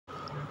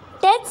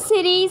Test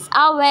series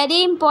are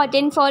very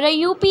important for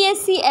a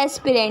UPSC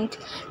aspirant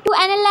to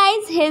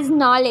analyze his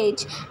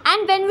knowledge.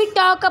 And when we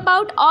talk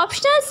about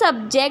optional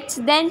subjects,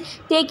 then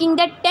taking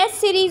the test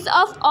series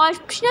of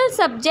optional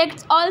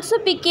subjects also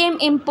became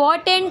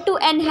important to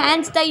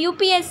enhance the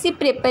UPSC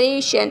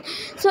preparation.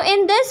 So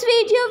in this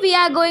video, we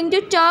are going to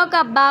talk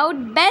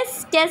about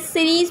best test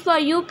series for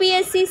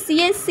UPSC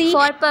CSE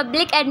for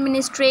public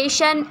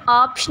administration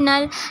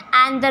optional,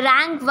 and the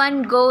rank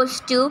 1 goes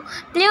to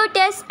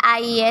Plutus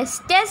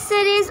IAS. Test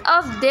series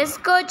of this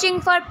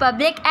coaching for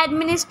public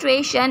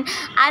administration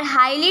are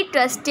highly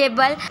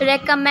trustable,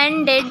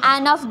 recommended,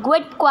 and of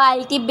good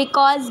quality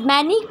because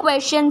many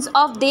questions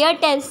of their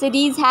test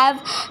series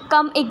have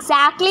come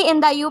exactly in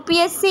the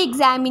UPSC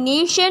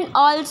examination.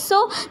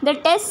 Also, the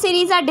test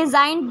series are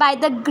designed by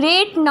the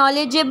great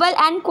knowledgeable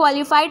and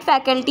qualified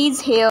faculties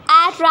here.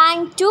 At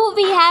rank 2,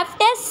 we have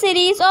test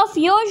series of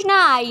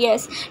Yojna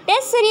IAS.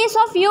 Test series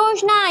of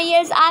Yojna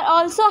IAS are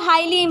also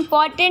highly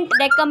important,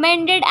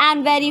 recommended,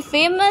 and very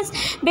famous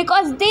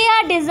because they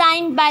are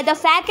designed by the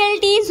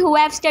faculties who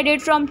have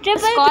studied from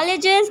triple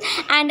colleges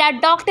and are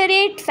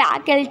doctorate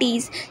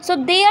faculties. So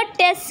their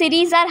test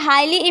series are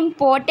highly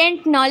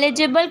important,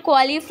 knowledgeable,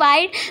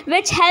 qualified,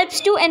 which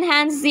helps to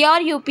enhance your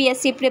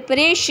UPSC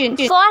preparation.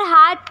 For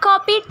hard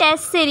copy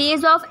test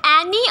series of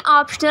any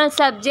optional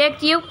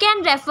subject, you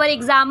can refer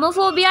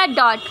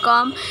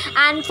examophobia.com,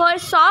 and for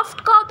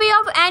soft copy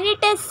of any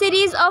test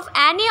series of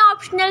any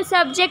optional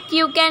subject,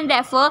 you can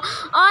refer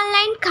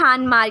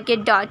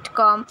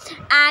onlinekhanmarket.com.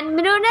 And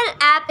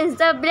Mrunal.app is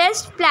the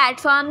best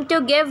platform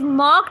to give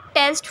mock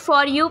test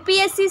for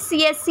UPSC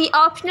CSE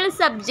optional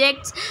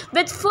subjects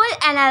with full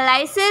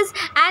analysis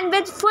and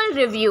with full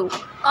review.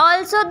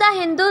 Also, the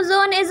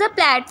Hinduzone is a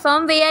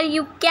platform where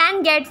you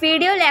can get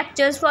video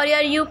lectures for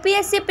your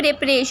UPSC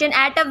preparation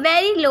at a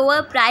very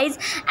lower price,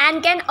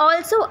 and can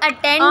also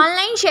attend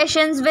online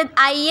sessions with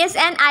IAS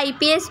and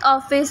IPS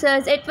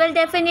officers. It will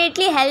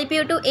definitely help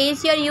you to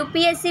ace your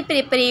UPSC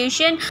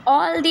preparation.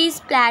 All these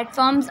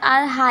platforms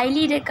are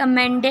highly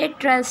recommended,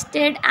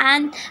 trusted,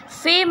 and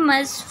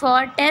famous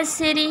for test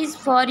series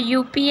for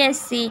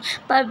UPSC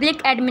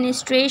public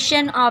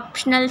administration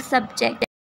optional subject.